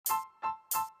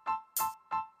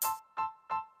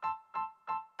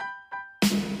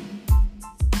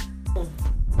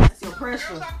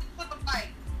commercial.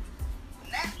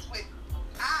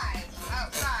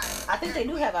 I think they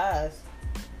do have eyes.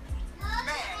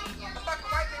 Man, the fucking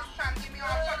white bitch was trying to give me all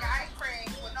fucking ice cream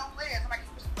with no lids. I'm like, you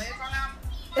put some lids on them?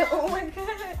 Oh my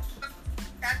god.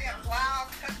 Goddamn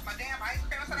flowers, touch my damn ice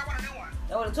cream. I said I want a new one.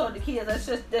 I would have told the kids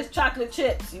that's chocolate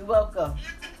chips. You welcome.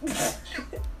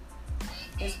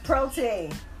 It's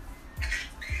protein.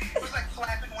 It was like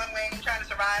flapping one way and trying to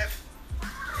survive.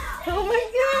 Oh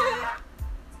my god.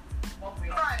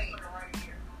 Funny.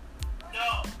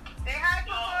 No. Say hi,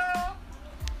 Poo.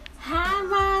 Hi,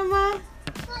 mama.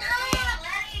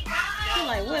 I'm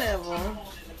like, whatever.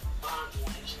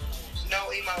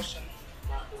 No emotion.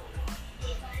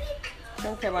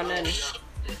 Don't care about nothing.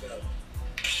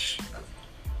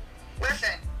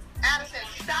 Listen, Addison,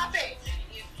 stop it.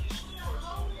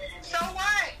 So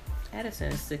what?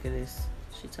 Addison is sick of this.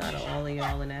 She tired of all of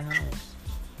y'all in that house.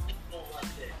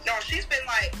 No, she's been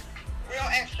like real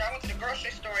extra. I went to the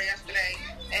grocery store yesterday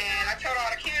and I told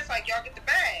all the kids, like, y'all get the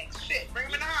bags. Shit, bring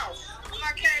them in the house. I'm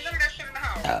not carrying none of that shit in the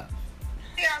house.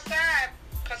 She outside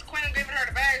because Quinn is giving her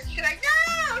the bags. She's like,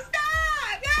 no,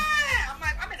 stop, yeah. I'm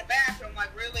like, I'm in the bathroom,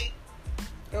 like, really?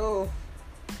 Oh.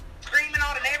 Screaming,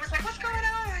 all the neighbors, like, what's going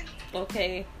on?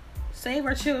 Okay. Save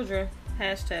our children.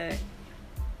 Hashtag.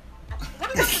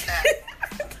 What is up with that?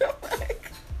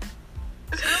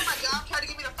 This girl, my job, tried to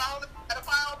get me to follow the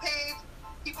pedophile page.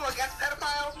 People against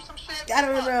pedophiles or some shit. I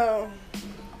don't know.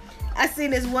 I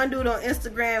seen this one dude on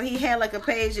Instagram. He had like a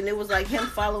page and it was like him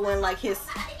following like his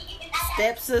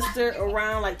stepsister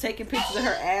around, like taking pictures of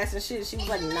her ass and shit. She was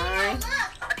like 9. I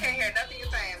can't hear nothing you're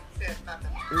saying. Sis, nothing.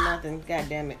 Nothing. God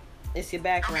damn it. It's your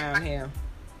background here.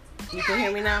 You can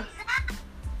hear me now?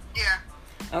 Yeah.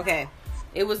 Okay.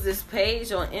 It was this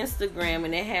page on Instagram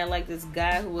and it had like this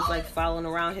guy who was like following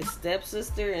around his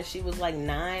stepsister and she was like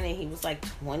 9 and he was like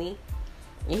 20.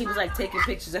 And he was like taking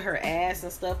pictures of her ass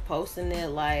and stuff, posting it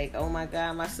like, oh my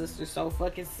god, my sister's so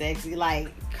fucking sexy.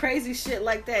 Like crazy shit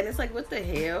like that. And it's like, what the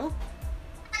hell?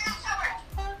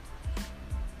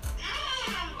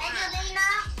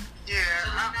 Yeah.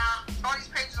 All these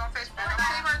pages on Facebook.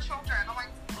 Save our children. I'm like,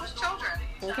 who's children?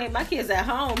 Okay, my kids at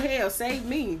home. Hell, save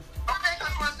me. Okay,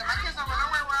 because listen, my kids don't know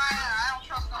nowhere where I am. I don't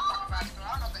trust nobody. So I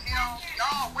don't know what the hell.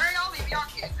 Y'all, where y'all leave y'all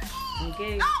kids at?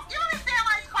 Okay. No, you don't even damn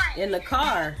ice cream. In the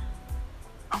car.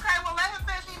 Okay, well, let him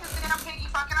finish eating this and then I'm taking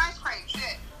fucking ice cream.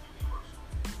 Shit.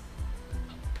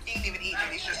 He ain't even eating it.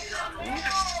 He's just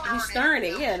He's stirring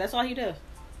it. Yeah, that's all he does.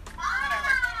 Alright,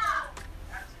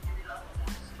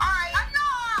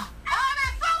 enough! Oh,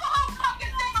 man, throw the whole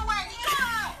fucking thing away!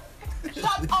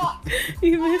 Shut up!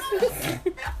 You missed it?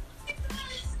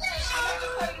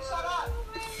 Shut up!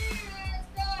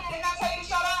 Didn't I tell you to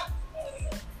shut up?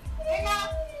 Didn't I?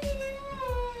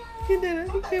 He did it.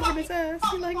 He covered his ass.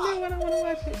 He's like, no, I don't want to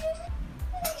watch it.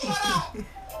 Shut up!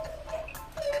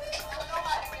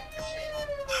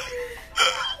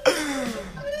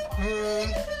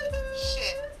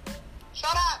 Shit.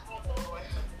 Shut up!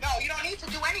 No, you don't need to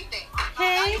do anything.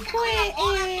 Hey, Quentin!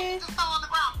 Quentin. Just fall on the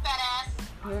ground, fat ass.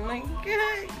 Oh my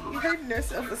god. You hurting your I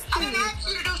self-esteem. didn't ask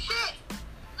you to do shit.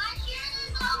 My shit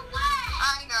is away.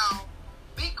 I know.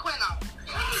 Be Quinno. I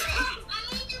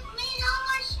need to clean all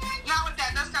my shit. Not with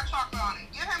that. That's got chocolate on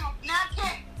it. Give him a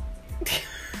napkin.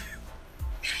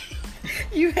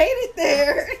 You hate it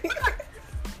there.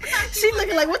 She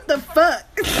looking like, what the fuck?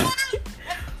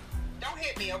 Don't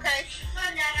hit me, okay?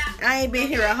 I ain't been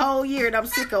here a whole year and I'm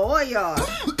sick of all y'all. Girl,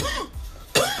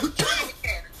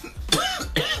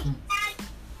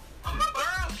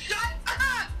 shut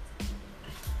up.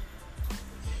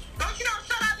 Don't you know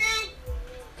shut up mean?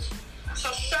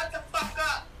 So shut the fuck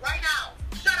up right now.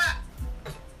 Shut up.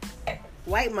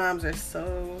 White moms are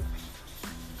so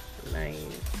nice.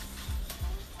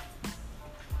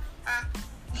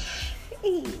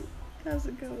 How's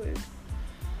it going?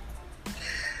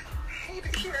 Hate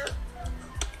it here.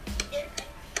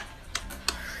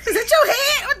 Is it your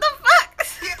head? What the fuck?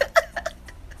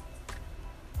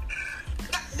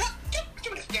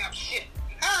 Give me this damn shit.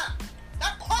 Huh?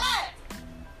 Not quiet.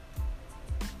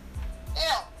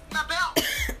 Ew, my belt.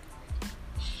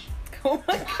 Oh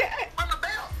my god. Where's my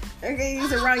belt? Okay,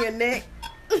 use it around your neck.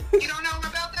 You don't know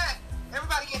about that?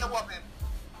 Everybody getting a whooping.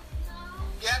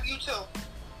 Yep, you too.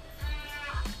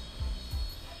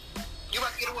 You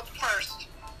about to get a whooping first.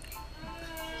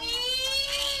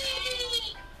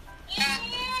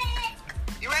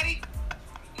 You ready?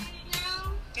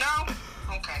 No?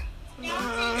 Okay.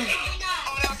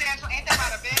 Oh, that was Angela. Ain't that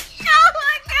about a bitch? Oh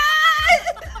my god.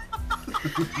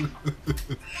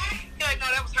 You're like, no,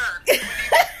 that was her.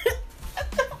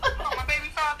 Oh, my baby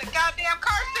fell out the goddamn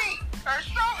car seat. Or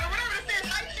stroller, whatever it is,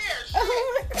 right there.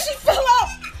 Oh, she fell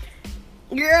off.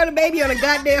 Girl, the baby on the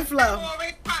goddamn floor. I'm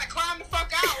already trying to climb the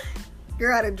fuck out.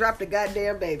 Girl, I done dropped the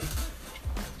goddamn baby.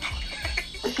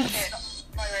 Shit. I'll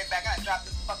be right back. I done dropped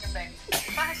this fucking baby.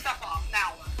 Turn his stuff off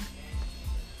now.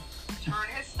 Turn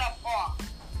his stuff off.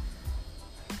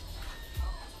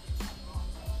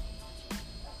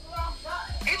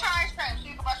 Eat your ice cream so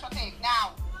you can brush your teeth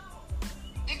now.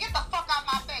 Then get the fuck out of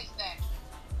my face then.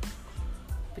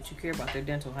 But you care about their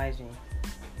dental hygiene.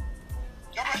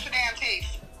 Go brush your damn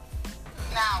teeth.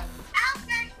 Now. I'll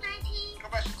brush my teeth. Go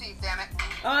brush your teeth, damn it.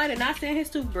 Oh, I did not stand his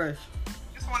toothbrush.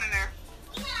 Just one in there.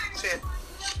 Shit.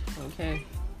 Okay.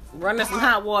 Run us some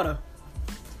hot water.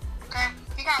 Okay.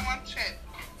 He got one. Shit.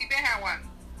 He been had one.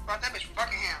 Brought that bitch from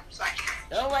Buckingham. So.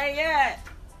 Oh my god.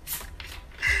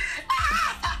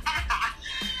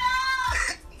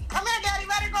 Come here, Daddy.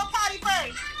 Let her go potty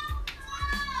first.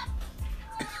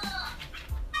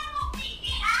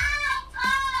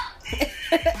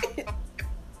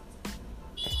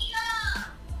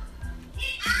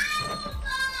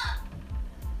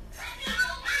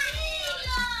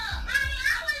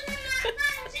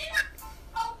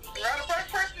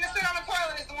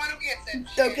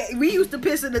 Okay, we used to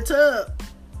piss in the tub.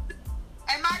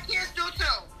 And my kids do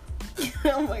too.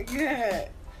 Oh my god.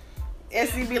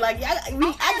 SC be like, yeah, I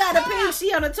gotta pee.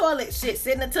 She on the toilet. Shit,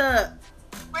 sit in the tub.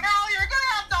 But no, you're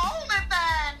gonna have to hold it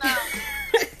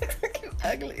then. You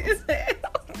ugly as hell.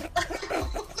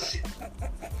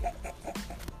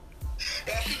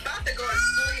 Yeah, she's about to go to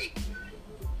sleep.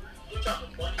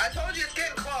 I told you it's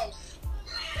getting close.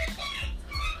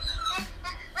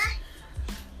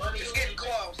 It's getting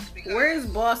close. Where's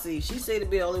Bossy? She said to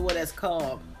be the only one that's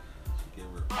calm.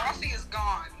 Bossy is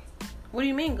gone. What do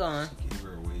you mean gone?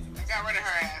 I got rid of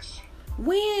her ass.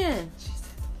 When?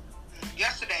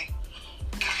 Yesterday.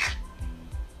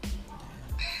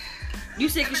 You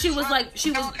said 'cause she was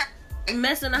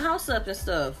messing the house up and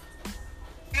stuff.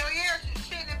 Hell yeah, she's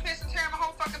shitting and pissing, tearing my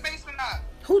whole fucking basement up.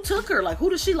 Who took her? Like, who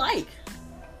does she like?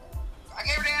 I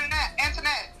gave her the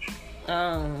internet.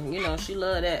 You know, she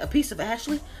loved that. A piece of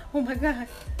Ashley? Oh my god.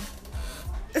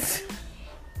 Listen.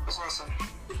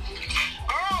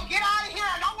 Girl, get out of here.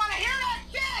 I don't want to hear that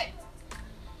shit.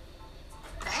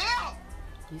 The hell?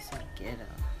 You said get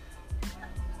up.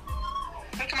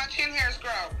 Look at my chin hairs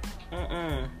grow.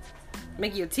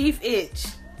 Make your teeth itch.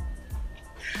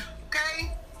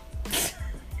 Okay?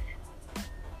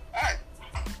 Alright.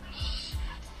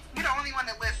 You're the only one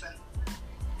that listen.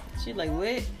 She like,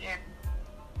 what? Yeah.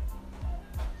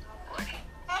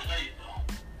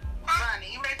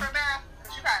 Honey, you ready for a bath?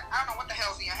 Cause you got, I don't know what the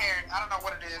hell's in your hair. I don't know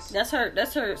what it is. That's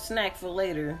her snack for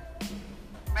later.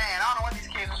 Man, I don't know what these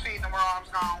kids are feeding them while I'm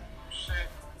gone. Shit.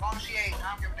 As long as she ate, I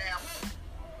don't give a damn.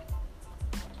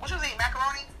 What you was eating?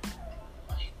 Macaroni?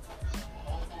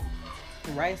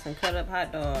 Rice and cut up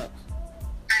hot dogs.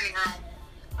 Dining room.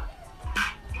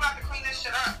 You about to clean this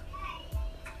shit up.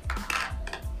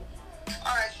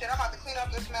 Alright, shit, I'm about to clean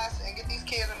up this mess and get these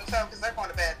kids in the tub because they're going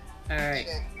to bed. Alright.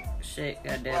 Shit,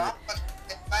 goddamn well,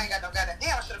 I ain't got no goddamn.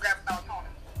 Damn, I should have grabbed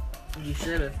melatonin. You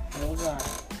should have. Oh god.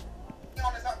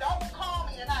 Don't call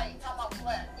me tonight.